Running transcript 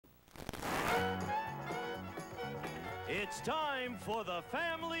It's time for the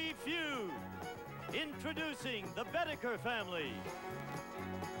Family Feud. Introducing the Baedeker family.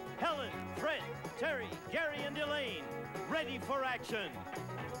 Helen, Fred, Terry, Gary, and Elaine, ready for action.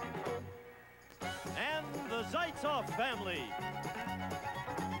 And the Zeitsoff family.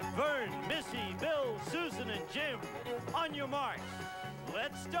 Vern, Missy, Bill, Susan, and Jim, on your marks.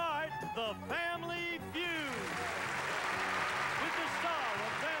 Let's start the Family Feud. With the star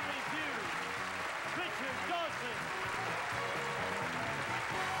of Family Feud, Richard Dawson.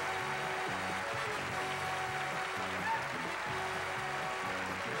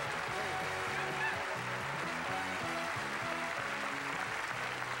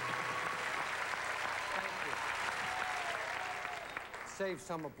 Save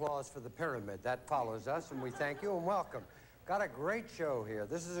some applause for the pyramid. That follows us, and we thank you and welcome. Got a great show here.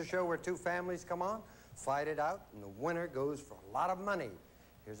 This is a show where two families come on, fight it out, and the winner goes for a lot of money.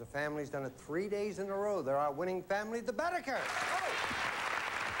 Here's a family who's done it 3 days in a row. They're our winning family, the Baedekers.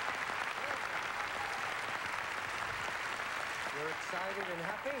 You're excited and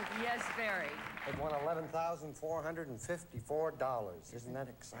happy? Yes, very. They've won $11,454. Isn't that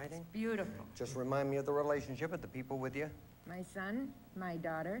exciting? Beautiful. Just remind me of the relationship of the people with you. My son, my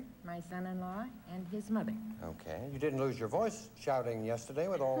daughter, my son-in-law, and his mother. Okay. You didn't lose your voice shouting yesterday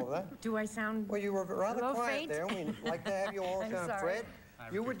with all of that? Do I sound Well, you were rather quiet faint? there. We'd like to have you all I'm sound. sorry. Fred,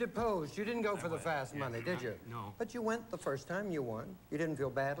 you were deposed. You didn't go for the fast money, did you? No. But you went the first time you won. You didn't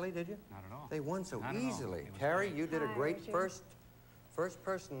feel badly, did you? Not at all. They won so Not at all. easily. It was Terry, great. you did a Hi, great Richard. first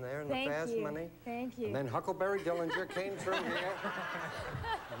person there in the Thank fast you. money. Thank you. And then Huckleberry Dillinger came through here,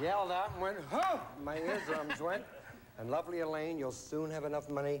 yelled out and went, "Huh!" My eardrums went. And lovely Elaine, you'll soon have enough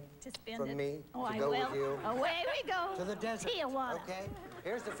money from me to go with you. Away we go. To the desert. Tijuana. Okay?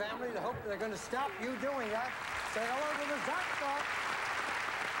 Here's the family that hope they're going to stop you doing that. Say hello to the Zeitsoffs.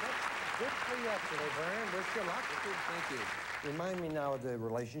 Good for yesterday, Vern. Wish you luck. Thank you. Remind me now of the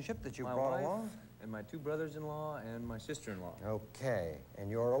relationship that you My brought wife along. and my two brothers-in-law and my sister-in-law. Okay. And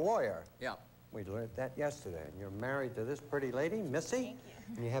you're a lawyer. Yeah. We learned that yesterday. And you're married to this pretty lady, Missy. Thank you.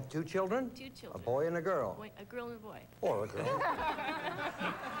 And you have two children? Two children. A boy and a girl. A girl and a boy. Or a girl.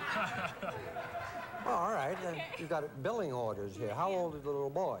 Oh, all right. You've got billing orders here. How old is the little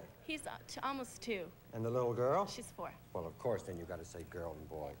boy? He's almost 2. And the little girl? She's 4. Well, of course, then you've got to say girl and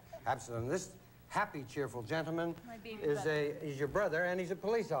boy. Absolutely. This happy, cheerful gentleman My baby is your brother, and he's a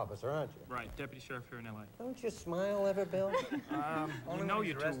police officer, aren't you? Right, deputy sheriff here in L.A. Don't you smile ever, Bill? We know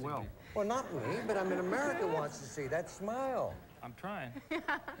you too well. Well, not me, but I mean, America wants to see that smile. I'm trying.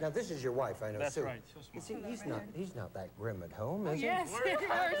 Now, this is your wife, I know, That's Sue. right. So You smart. see, he's not that grim at home, is Yes, of course. he?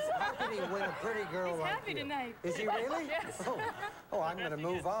 How could he win a pretty girl like happy you? tonight. Is he really? Yes. Oh, I'm going to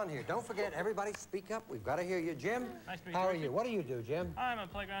move on here. Don't forget, everybody speak up. We've got to hear you. Jim, Nice to meet how you, are Richard. you? What do you do, Jim? I'm a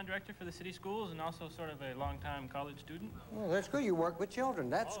playground director for the city schools and also sort of a longtime college student. Well, that's good. You work with children.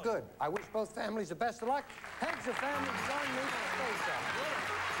 That's good. I wish both families the best of luck. Heads of families, join me for space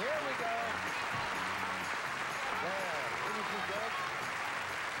off. Here we go. There. Isn't she good?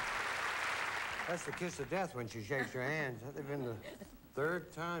 That's the kiss of death when she shakes your hands. They've been the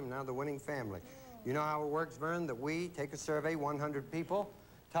third time now, the winning family. You know how it works, Vern, that we take a survey, 100 people.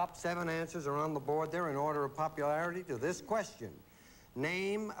 Top 7 answers are on the board there in order of popularity to this question.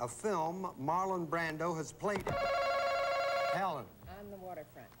 Name a film Marlon Brando has played in. Helen. On the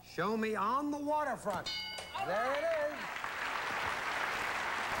waterfront. Show me On the Waterfront. There it is.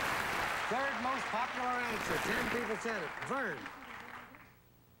 Third most popular answer. 10 people said it. Vern.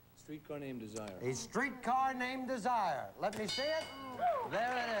 Streetcar named Desire. A streetcar named Desire. Let me see it. There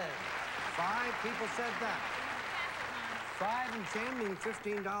it is. 5 people said that. 5 and 10 mean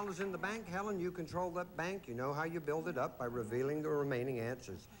 $15 in the bank. Helen, you control that bank. You know how you build it up by revealing the remaining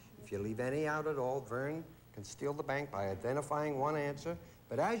answers. If you leave any out at all, Vern can steal the bank by identifying one answer.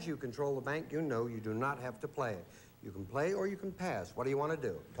 But as you control the bank, you know you do not have to play. You can play or you can pass. What do you want to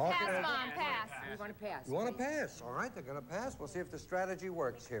do? Talk it over. Mom, pass. We want to pass. You want to please. pass? All right, they're going to pass. We'll see if the strategy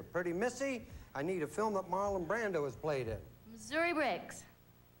works here. Pretty Missy, I need a film that Marlon Brando has played in. Missouri Breaks.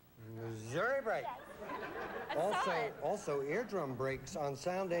 Missouri Break. Also eardrum breaks on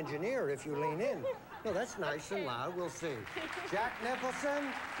Sound Engineer if you lean in. No, that's nice and loud. We'll see. Jack Nicholson,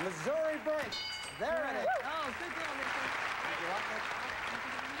 Missouri Break. There it is. Oh, good girl, Richard. Did you like that?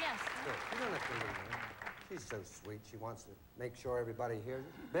 Yes. Good. You don't have to lean in. She's so sweet. She wants to make sure everybody hears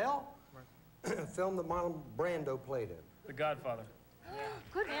it. Bill? Film that Marlon Brando played in. The Godfather.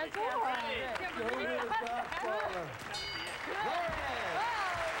 Good boy. There it is.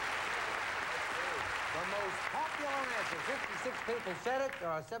 The most popular answer. 56 people said it. There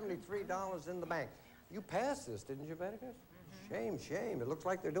are $73 in the bank. You passed this, didn't you, Baedekers? Shame, shame. It looks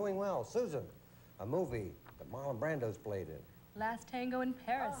like they're doing well. Susan, A movie that Marlon Brando's played in. Last Tango in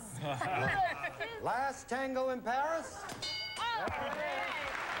Paris. Last Tango in Paris?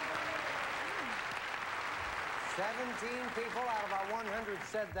 17 people out of our 100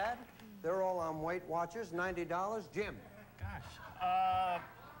 said that. They're all on Weight Watchers, $90. Jim. Gosh.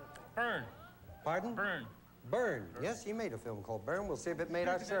 Burn. Pardon? Burn. Burn. Yes, he made a film called Burn. We'll see if it made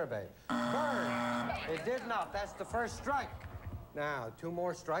our survey. Burn. It did not. That's the first strike. Now, 2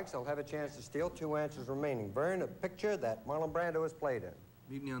 more strikes. I'll have a chance to steal. 2 answers remaining. Burn, a picture that Marlon Brando has played in.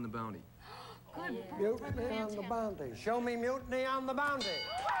 Mutiny on the Bounty. Mutiny on the Bounty. Show me Mutiny on the Bounty.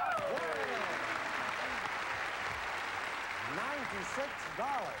 There it is.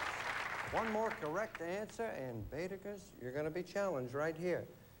 $96. 1 more correct answer, and Baedekers, you're going to be challenged right here.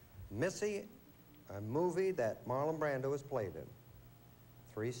 Missy, a movie that Marlon Brando has played in.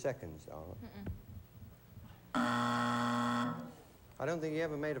 3 seconds, darling. I don't think he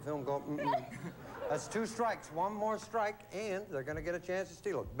ever made a film called That's 2 strikes. 1 more strike, and they're going to get a chance to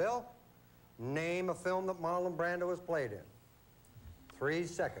steal it. Bill, name a film that Marlon Brando has played in. 3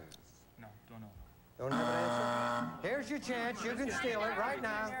 seconds. No, don't know. Don't have an answer? Here's your chance. You can steal it right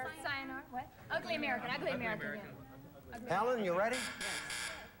now. Sayonara. What? Ugly American. Ugly American. Helen, you ready?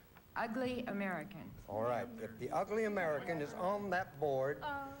 Ugly American. All right. If the Ugly American is on that board,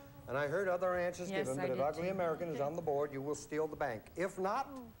 and I heard other answers Yes, given, I but if did Ugly too. American is on the board, you will steal the bank. If not,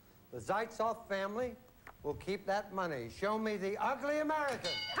 the Zeitsoff family will keep that money. Show me the Ugly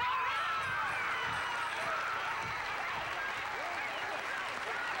American.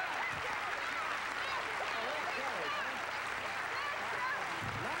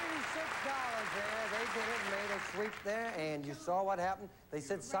 Sweep there, and you saw what happened. They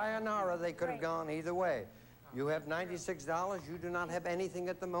said sayonara. They could have gone either way. You have $96. You do not have anything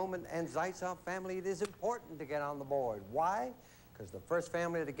at the moment. And Zeitsoff family, it is important to get on the board. Why? Because the first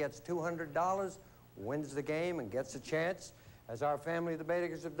family that gets $200 wins the game and gets a chance, as our family, the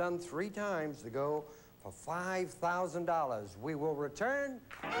Baedekers, have done 3 times, to go for $5,000. We will return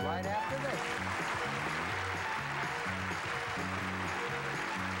right after this.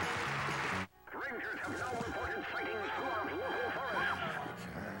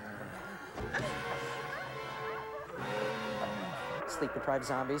 Sleep-deprived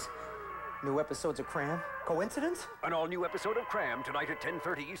zombies. New episodes of Cram. Coincidence? An all-new episode of Cram tonight at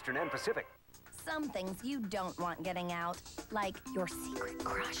 10:30 Eastern and Pacific. Some things you don't want getting out, like your secret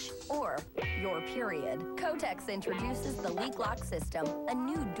crush or your period. Kotex introduces the Leak Lock system, a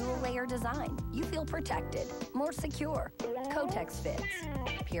new dual-layer design. You feel protected, more secure. Kotex fits.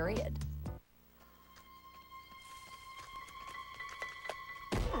 Period.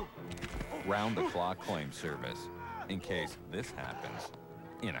 Round-the-clock claim service, in case this happens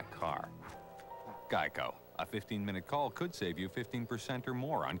in a car. Geico, a 15-minute call could save you 15% or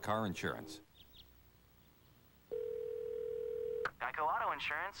more on car insurance. Geico Auto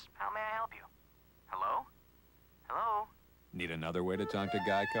Insurance, how may I help you? Hello? Hello? Need another way to talk to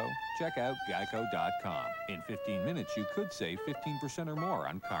Geico? Check out geico.com. In 15 minutes, you could save 15% or more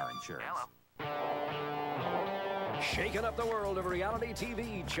on car insurance. Hello? Shaking up the world of reality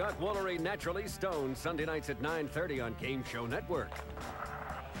TV, Chuck Woolery Naturally Stoned, Sunday nights at 9:30 on Game Show Network.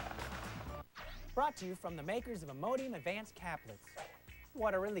 Brought to you from the makers of Imodium Advanced Caplets.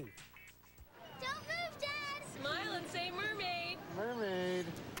 What a relief. Don't move, Dad! Smile and say mermaid. Mermaid.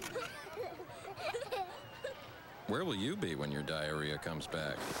 Where will you be when your diarrhea comes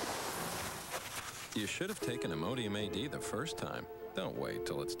back? You should have taken Imodium AD the first time. Don't wait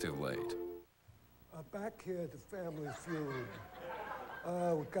till it's too late. Back here at the Family Feud,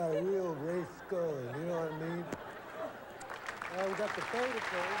 we got a real race going, you know what I mean? We got the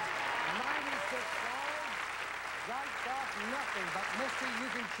Baedekers. $96. Zeitsoff, nothing. But, Misty, you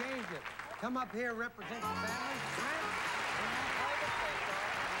can change it. Come up here, represent the family.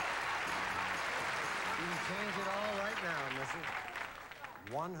 You can change it all right now, Missy.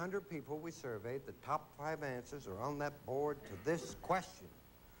 100 people we surveyed. The top 5 answers are on that board to this question.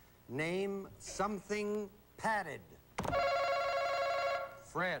 Name something padded.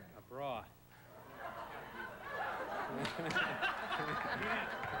 Fred. A bra.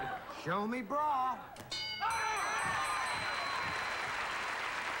 Show me bra.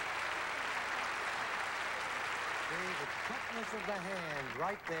 See, the quickness of the hand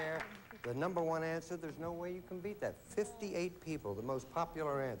right there. The #1 answer, there's no way you can beat that. 58 people, the most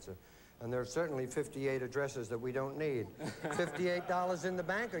popular answer. And there are certainly 58 addresses that we don't need. $58 in the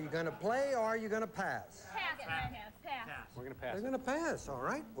bank. Are you going to play or are you going to pass? Pass. We're going to pass. They're going to pass, all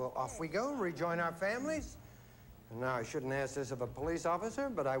right. Well, off we go, rejoin our families. And now, I shouldn't ask this of a police officer,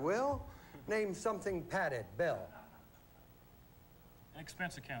 but I will. Name something padded. Bill.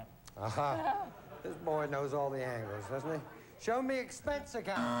 Expense account. Aha. This boy knows all the angles, doesn't he? Show me expense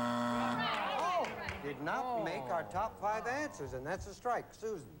account. Oh, did not make our top 5 answers, and that's a strike.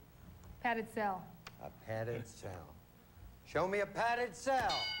 Susan. Padded cell. A padded cell. Show me a padded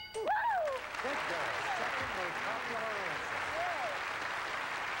cell. Woo! Good girl. Second most popular answer.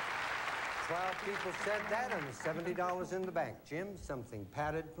 12 people said that, and $70 in the bank. Jim, something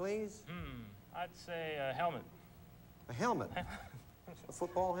padded, please. I'd say a helmet. A helmet? A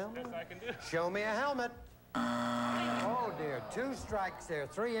football helmet? Best I can do. Show me a helmet. Oh, dear. 2 strikes there.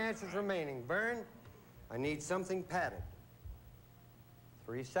 3 answers remaining. Vern, I need something padded.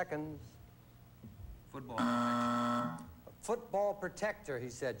 3 seconds. Football protection. A football protector, he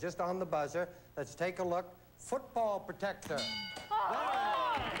said, just on the buzzer. Let's take a look. Football protector.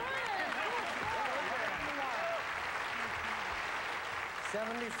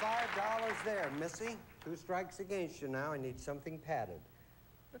 $75 there. Missy, 2 strikes against you now. I need something padded.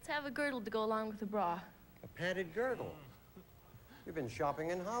 Let's have a girdle to go along with the bra. A padded girdle. You've been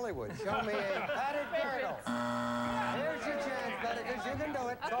shopping in Hollywood. Show me a padded girdle. Here's your chance, Baedekers. You can do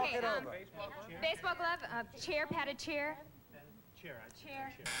it. Talk it over. Baseball glove, chair, padded chair. Chair.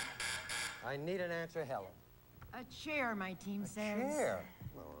 I need an answer, Helen. A chair, my team says. Chair.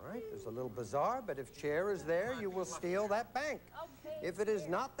 All right. There's a little bizarre, but if chair is there, you will steal that bank. If it is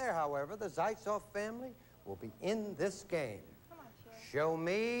not there, however, the Zeitsoff family will be in this game. Come on, chair. Show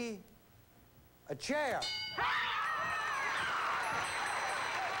me a chair.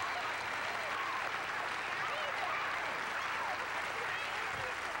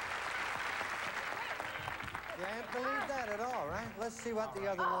 Can't believe that at all, right? Let's see what the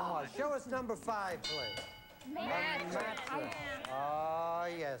other one was. Show us number 5, please. Mattress. Oh,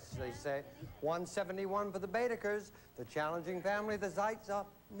 yes, they say. 171 for the Baedekers. The challenging family, the Zeitsoff,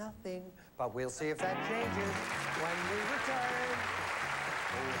 nothing. But we'll see if that changes when we return.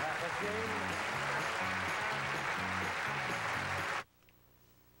 We have a game.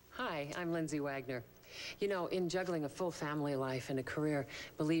 Hi, I'm Lindsay Wagner. You know, in juggling a full family life and a career,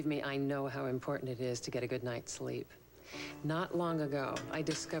 believe me, I know how important it is to get a good night's sleep. Not long ago, I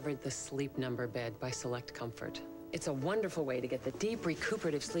discovered the Sleep Number bed by Select Comfort. It's a wonderful way to get the deep,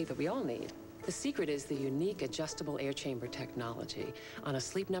 recuperative sleep that we all need. The secret is the unique adjustable air chamber technology. On a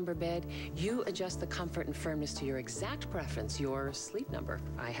Sleep Number bed, you adjust the comfort and firmness to your exact preference, your sleep number.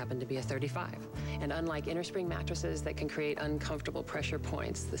 I happen to be a 35. And unlike innerspring mattresses that can create uncomfortable pressure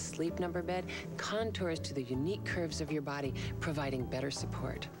points, the Sleep Number bed contours to the unique curves of your body, providing better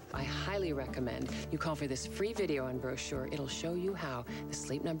support. I highly recommend you call for this free video and brochure. It'll show you how the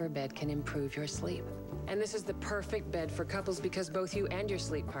Sleep Number bed can improve your sleep. And this is the perfect bed for couples because both you and your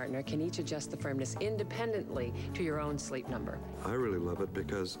sleep partner can each adjust the firmness independently to your own sleep number. I really love it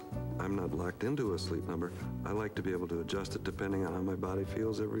because I'm not locked into a sleep number. I like to be able to adjust it depending on how my body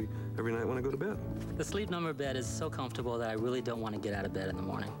feels every night when I go to bed. The Sleep Number bed is so comfortable that I really don't want to get out of bed in the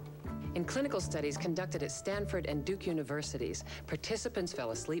morning. In clinical studies conducted at Stanford and Duke universities, participants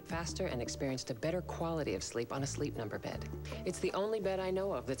fell asleep faster and experienced a better quality of sleep on a Sleep Number bed. It's the only bed I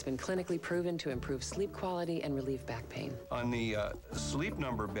know of that's been clinically proven to improve sleep quality and relieve back pain. On the Sleep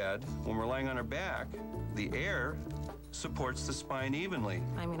Number bed, when we're laying on our back, the air supports the spine evenly.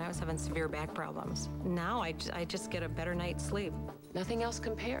 I mean, I was having severe back problems. Now I just get a better night's sleep. Nothing else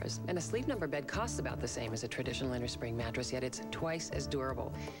compares, and a Sleep Number bed costs about the same as a traditional innerspring mattress, yet it's twice as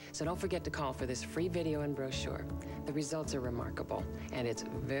durable. So don't forget to call for this free video and brochure. The results are remarkable, and it's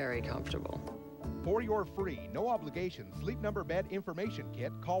very comfortable. For your free, no-obligation Sleep Number bed information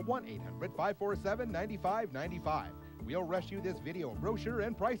kit, call 1-800-547-9595. We'll rush you this video brochure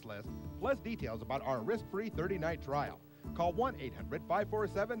and price list, plus details about our risk-free 30-night trial. Call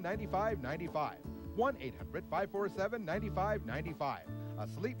 1-800-547-9595. 1-800-547-9595. A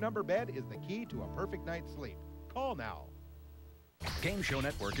Sleep Number bed is the key to a perfect night's sleep. Call now. Game Show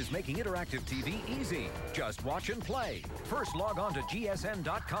Network is making interactive TV easy. Just watch and play. First, log on to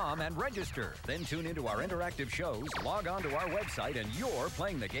gsn.com and register. Then tune into our interactive shows, log on to our website, and you're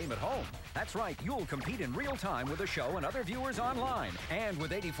playing the game at home. That's right, you'll compete in real time with the show and other viewers online. And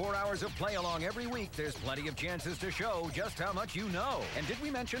with 84 hours of play along every week, there's plenty of chances to show just how much you know. And did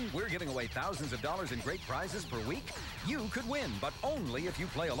we mention we're giving away thousands of dollars in great prizes per week? You could win, but only if you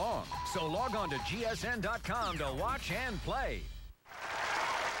play along. So log on to gsn.com to watch and play.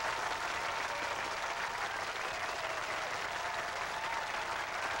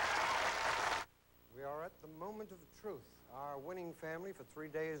 We are at the moment of truth. Our winning family for 3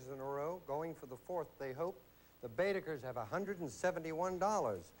 days in a row, going for the 4th, they hope. The Baedekers have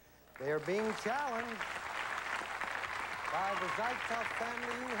 $171. They are being challenged by the Zeitsoff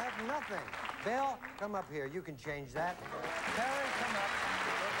family. You have nothing. Bill, come up here. You can change that. Terry, come up.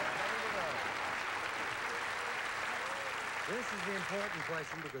 This is the important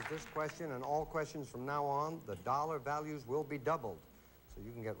question because this question and all questions from now on, the dollar values will be doubled. So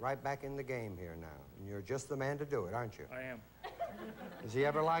you can get right back in the game here now. And you're just the man to do it, aren't you? I am. Has he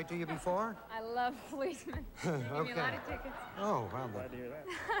ever lied to you before? I love policemen. Give me a lot of tickets. Oh, well, Glad to hear that.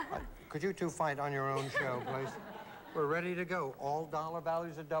 could you two fight on your own show, please? We're ready to go. All dollar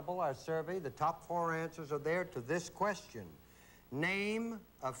values are double. Our survey, the top 4 answers are there to this question. Name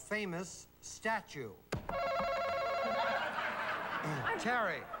a famous statue.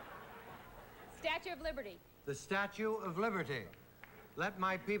 Terry. Statue of Liberty. The Statue of Liberty. Let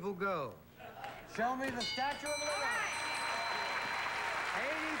my people go. Show me the Statue of Liberty.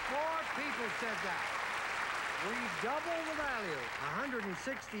 84 people said that. We double the value,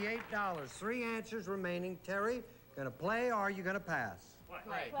 $168. 3 answers remaining. Terry, gonna play or are you gonna pass?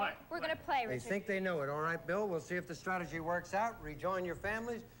 Play. We're going to play, They Richard. think they know it. All right, Bill, we'll see if the strategy works out. Rejoin your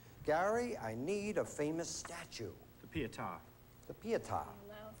families. Gary, I need a famous statue. The Pietà. The Pietà.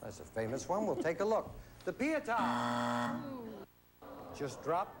 That's a famous one. We'll take a look. The Pietà. Just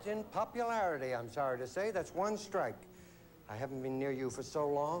dropped in popularity, I'm sorry to say. That's 1 strike. I haven't been near you for so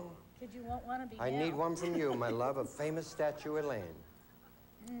long. Kid, you won't want to be I need one from you, my love, a famous statue, Elaine.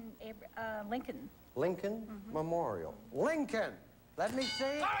 Lincoln. Lincoln Memorial. Lincoln! Let me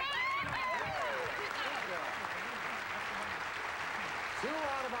see. 2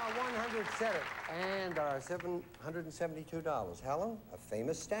 out of our 100 said it. And our $772. Helen, a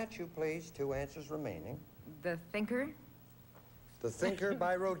famous statue, please. 2 answers remaining. The Thinker. The Thinker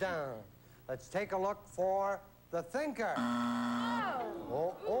by Rodin. Let's take a look for The Thinker.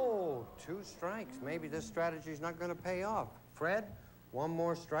 Oh, 2 strikes. Maybe this strategy's not going to pay off. Fred, 1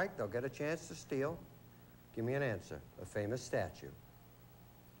 more strike. They'll get a chance to steal. Give me an answer. A famous statue.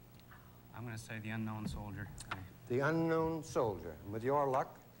 I'm going to say the unknown soldier. The unknown soldier. And with your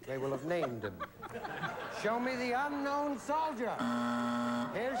luck, they will have named him. Show me the unknown soldier.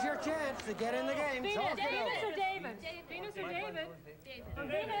 Here's your chance to get in the game. Venus Talk it or over. David? Venus or David?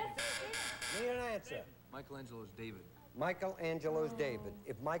 Venus. Need an answer. Michelangelo's David. Michelangelo's David.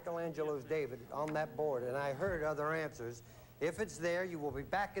 If Michelangelo's David is on that board, and I heard other answers, if it's there, you will be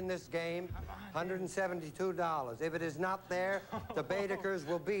back in this game, $172. If it is not there, the Baedekers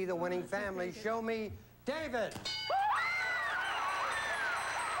will be the winning family. Show me David.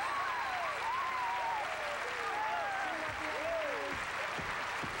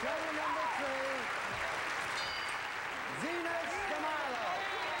 Show me number 3. Venus de Milo.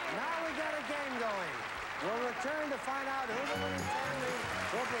 Now we got a game going. We'll return to find out who the winning family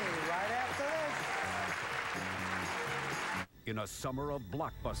will be right after this. In a summer of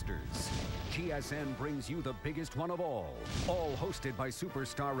blockbusters, GSN brings you the biggest one of all hosted by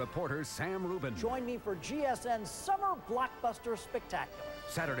superstar reporter Sam Rubin. Join me for GSN's Summer Blockbuster Spectacular.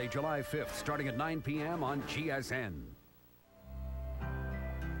 Saturday, July 5th, starting at 9 p.m. on GSN.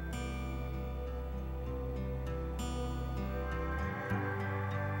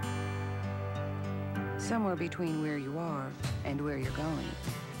 Somewhere between where you are and where you're going,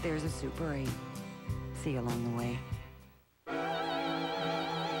 there's a Super 8. See you along the way.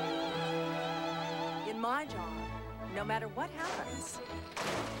 In my job, no matter what happens,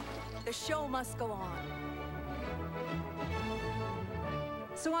 the show must go on.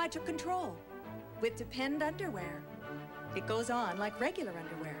 So I took control with Depend underwear. It goes on like regular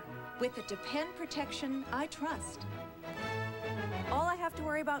underwear with the Depend protection I trust. All I have to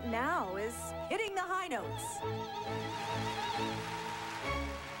worry about now is hitting the high notes.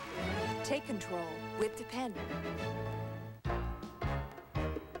 Take control with Depend.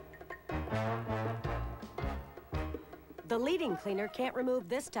 The leading cleaner can't remove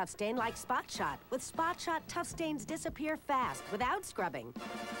this tough stain like Spot Shot. With Spot Shot, tough stains disappear fast without scrubbing.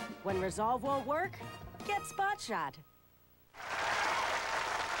 When Resolve won't work, get Spot Shot.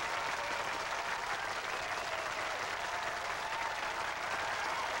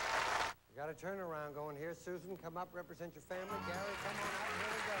 You got a turnaround going here. Susan, come up, represent your family. Gary, come on up. Here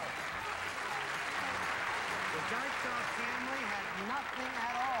we go. The Zeitsoff family had nothing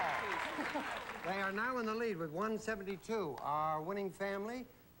at all. They are now in the lead with 172. Our winning family,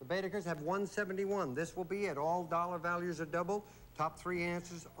 the Baedekers, have 171. This will be it. All dollar values are doubled. Top 3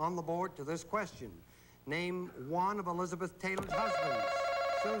 answers on the board to this question. Name one of Elizabeth Taylor's husbands.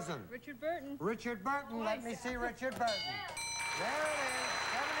 Susan. Richard Burton. Richard Burton. Let me see Richard Burton. There it is.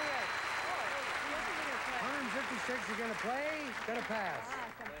 78. 156. You're going to play? Going to pass?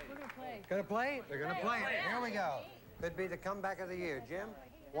 We're going to play. Going to play? They're going to play it. Here we go. Could be the comeback of the year. Jim,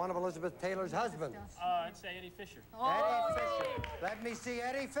 one of Elizabeth Taylor's husbands. I'd say Eddie Fisher. Eddie Fisher. Let me see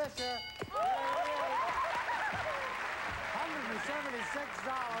Eddie Fisher. $176.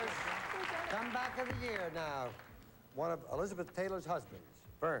 Comeback of the year now. one of Elizabeth Taylor's husbands.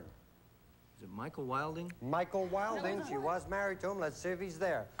 Vern. Is it Michael Wilding? Michael Wilding. She was married to him. Let's see if he's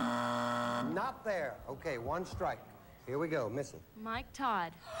there. Not there. Okay, one strike. Here we go, Missy. Mike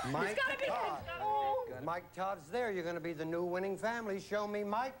Todd. Mike Todd. Oh. Mike Todd's there. You're going to be the new winning family. Show me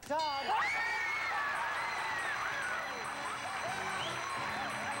Mike Todd.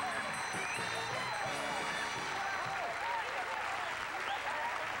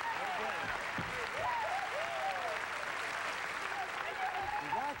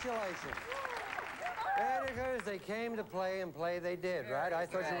 Congratulations. Baedekers, they came to play, and play they did, right? I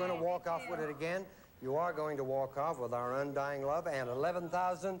thought you were going to walk off with it again. You are going to walk off with our undying love and $11,454.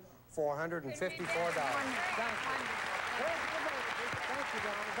 Thank you. Thank you,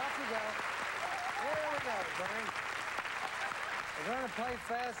 Donald. Off you go. Here we go, Brian. We're going to play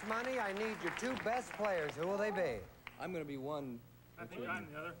fast money. I need your two best players. Who will they be? I'm going to be one. I think I'm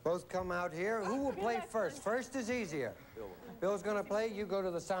the other. Both come out here. Who will play first? First is easier. Bill's going to play. You go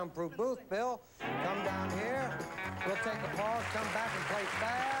to the soundproof booth. Bill, come down here. We'll take a pause, come back and play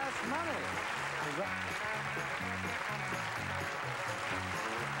fast money.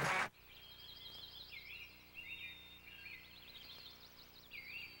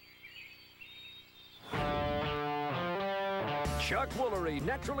 Chuck Woolery,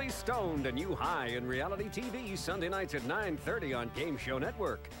 Naturally Stoned, a new high in reality TV, Sunday nights at 9:30 on Game Show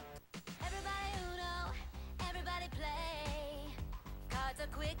Network. Everybody Uno, everybody play. Cards are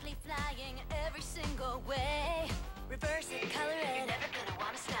quickly flying every single way. Reverse it, color it, never gonna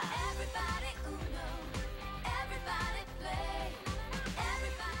wanna stop. Everybody Uno, everybody play.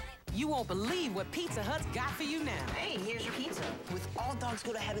 Everybody. You won't believe what Pizza Hut's got for you now. Hey, here's your pizza. With all dogs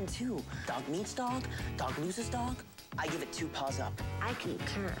go to heaven too. Dog meets dog, dog loses dog. I give it 2 paws up. I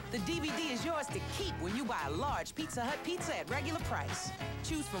concur. The DVD is yours to keep when you buy a large Pizza Hut pizza at regular price.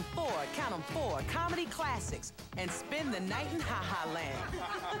 Choose from 4, count 'em 4, comedy classics, and spend the night in Ha-Ha Land.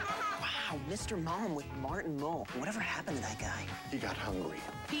 Wow, Mr. Mom with Martin Mull. Whatever happened to that guy? He got hungry.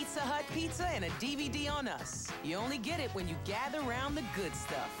 Pizza Hut pizza and a DVD on us. You only get it when you gather around the good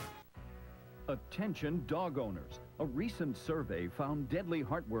stuff. Attention dog owners. A recent survey found deadly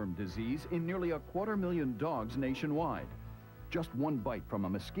heartworm disease in nearly 250,000 dogs nationwide. Just one bite from a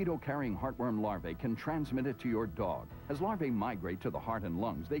mosquito-carrying heartworm larvae can transmit it to your dog. As larvae migrate to the heart and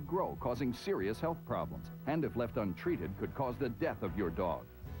lungs, they grow, causing serious health problems, and if left untreated, could cause the death of your dog.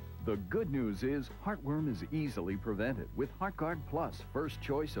 The good news is heartworm is easily prevented with HeartGuard Plus, first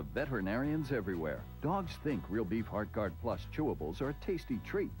choice of veterinarians everywhere. Dogs think Real Beef HeartGuard Plus chewables are a tasty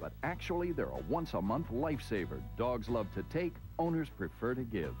treat, but actually they're a once-a-month lifesaver. Dogs love to take, owners prefer to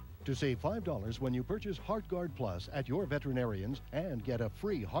give. To save $5 when you purchase HeartGuard Plus at your veterinarians and get a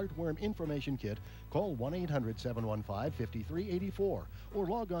free heartworm information kit, call 1-800-715-5384 or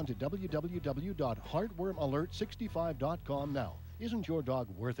log on to www.heartwormalert65.com now. Isn't your dog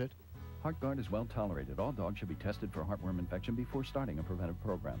worth it? HeartGuard is well tolerated. All dogs should be tested for heartworm infection before starting a preventive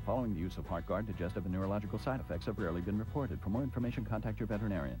program. Following the use of HeartGuard, digestive and neurological side effects have rarely been reported. For more information, contact your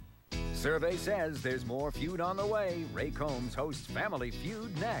veterinarian. Survey says there's more Feud on the way. Ray Combs hosts Family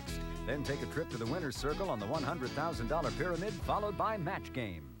Feud next. Then take a trip to the winner's circle on the $100,000 pyramid, followed by Match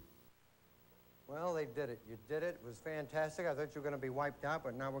Game. Well, they did it. You did it. It was fantastic. I thought you were going to be wiped out,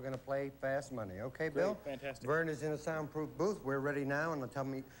 but now we're going to play fast money. Okay, Bill? Great. Fantastic. Vern is in a soundproof booth. We're ready now, and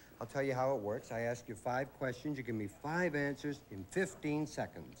I'll tell you how it works. I ask you 5 questions. You give me 5 answers in 15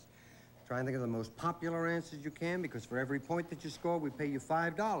 seconds. Try and think of the most popular answers you can, because for every point that you score, we pay you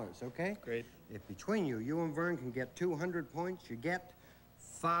 $5, okay? Great. If between you and Vern can get 200 points, you get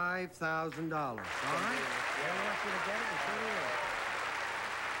 $5,000. All right? I want you to get it. It's really is.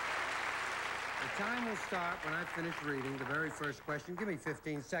 The time will start when I finish reading the very first question. Give me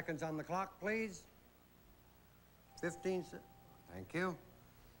 15 seconds on the clock, please. 15 seconds. Thank you.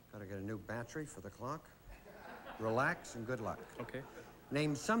 Gotta get a new battery for the clock. Relax and good luck. Okay.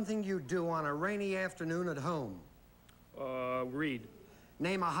 Name something you do on a rainy afternoon at home. Read.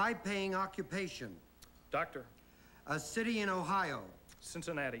 Name a high-paying occupation. Doctor. A city in Ohio.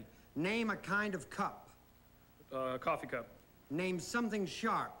 Cincinnati. Name a kind of cup. Coffee cup. Name something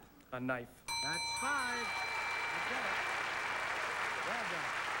sharp. A knife. That's 5. You did it. Well done.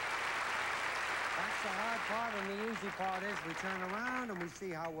 That's the hard part, and the easy part is we turn around and we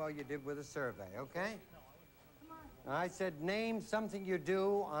see how well you did with the survey, okay? I said, name something you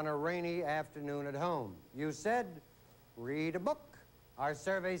do on a rainy afternoon at home. You said, read a book. Our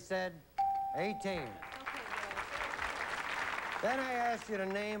survey said, 18. Then I asked you to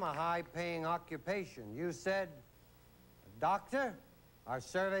name a high-paying occupation. You said, doctor. Our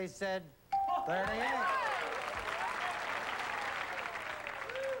survey said, 38.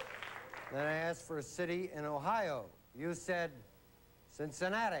 Then I asked for a city in Ohio. You said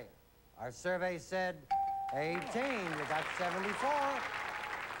Cincinnati. Our survey said 18. You got 74.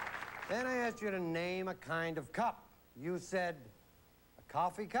 Then I asked you to name a kind of cup. You said a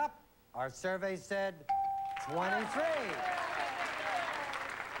coffee cup. Our survey said 23.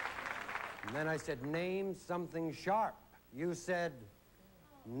 And then I said, name something sharp. You said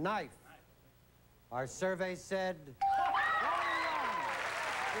knife. Our survey said 21.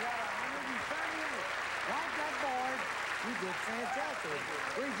 You got 138. Like that board, you did fantastic.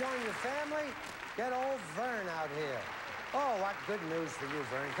 Rejoin your family. Get old Vern out here. Oh, what good news for you,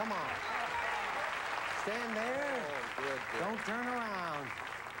 Vern. Come on. Stand there. Oh, good. Don't turn around.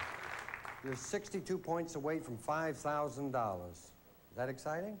 You're 62 points away from $5,000. Is that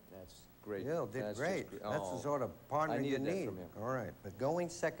exciting? That's great. Yeah, did That's great. just That's the sort of partner you needed that need. from you. All right, but going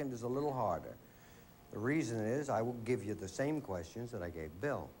second is a little harder. The reason is I will give you the same questions that I gave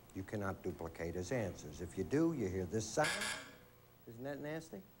Bill. You cannot duplicate his answers. If you do, you hear this sound. Isn't that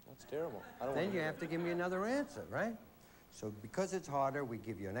nasty? That's terrible. I don't Then want you have to give me another answer, right? So because it's harder, we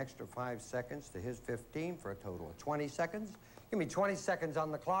give you an extra 5 seconds to his 15 for a total of 20 seconds. Give me 20 seconds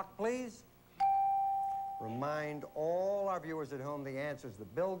on the clock, please. Remind all our viewers at home the answers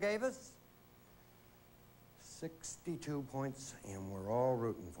that Bill gave us. 62 points, and we're all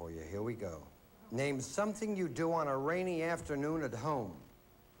rooting for you. Here we go. Name something you do on a rainy afternoon at home.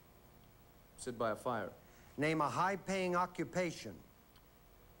 Sit by a fire. Name a high-paying occupation.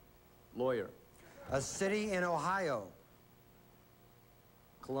 Lawyer. A city in Ohio.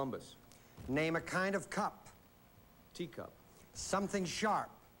 Columbus. Name a kind of cup. Teacup. Something sharp.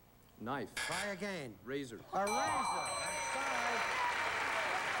 Knife. Try again. Razor. A razor. That's 5.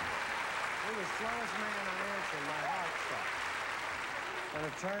 You're the slowest man on answering my heart stuff.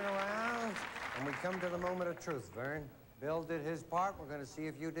 Gonna turn around, and we come to the moment of truth, Vern. Bill did his part. We're gonna see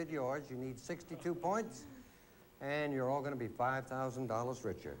if you did yours. You need 62 points, and you're all gonna be $5,000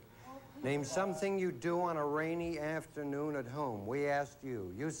 richer. Name something you do on a rainy afternoon at home. We asked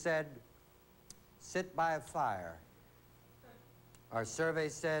you. You said, sit by a fire. Our survey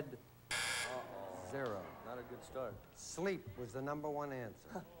said, 0. Not a good start. Sleep was the #1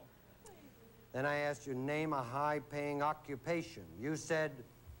 answer. Then I asked you, name a high-paying occupation. You said,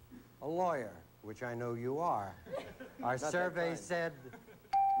 a lawyer, which I know you are. Our survey said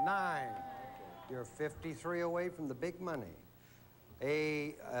 9. Okay. You're 53 away from the big money.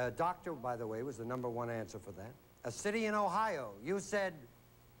 A doctor, by the way, was the #1 answer for that. A city in Ohio. You said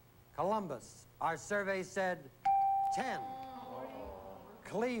Columbus. Our survey said 10.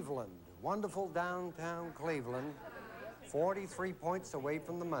 Cleveland, wonderful downtown Cleveland, 43 points away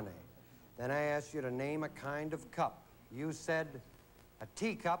from the money. Then I asked you to name a kind of cup. You said a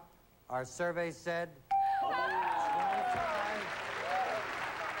teacup. Our survey said 25.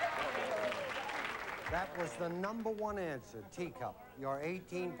 That was the #1 answer, teacup. You're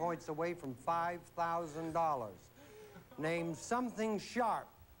 18 points away from $5,000. Name something sharp.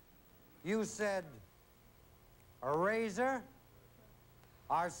 You said a razor.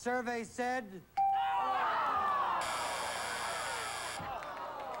 Our survey said...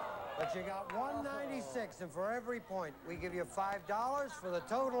 But you got 196, and for every point, we give you $5 for the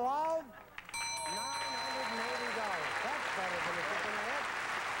total of $980. That's better than a kick in the head.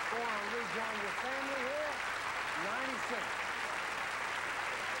 Go on, rejoin your family here. 96.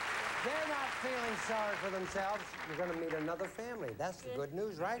 They're not feeling sorry for themselves. You're going to meet another family. That's the good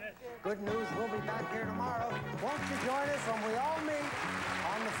news, right? Good news, we'll be back here tomorrow. Won't you join us when we all meet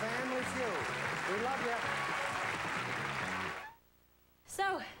on the Family Feud? We love you.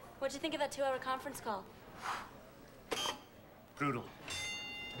 So, what'd you think of that 2-hour conference call? Brutal.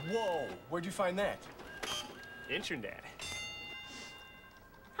 Whoa, where'd you find that? Internet.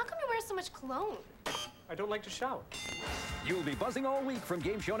 How come you wear so much cologne? I don't like to shower. You'll be buzzing all week from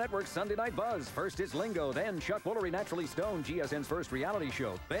Game Show Network's Sunday Night Buzz. First is Lingo, then Chuck Woolery Naturally Stoned, GSN's first reality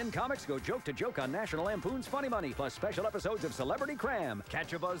show. Then comics go joke to joke on National Lampoon's Funny Money, plus special episodes of Celebrity Cram.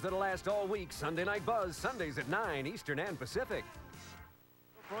 Catch a buzz that'll last all week. Sunday Night Buzz, Sundays at 9 Eastern and Pacific.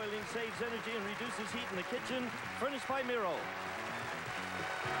 Broiling saves energy and reduces heat in the kitchen. Furnished by Miro.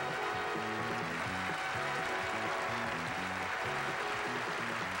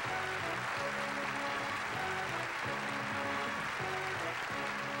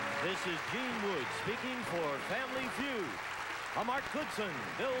 This is Gene Wood speaking for Family Feud, a Mark Goodson,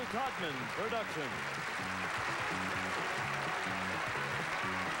 Bill Todman production.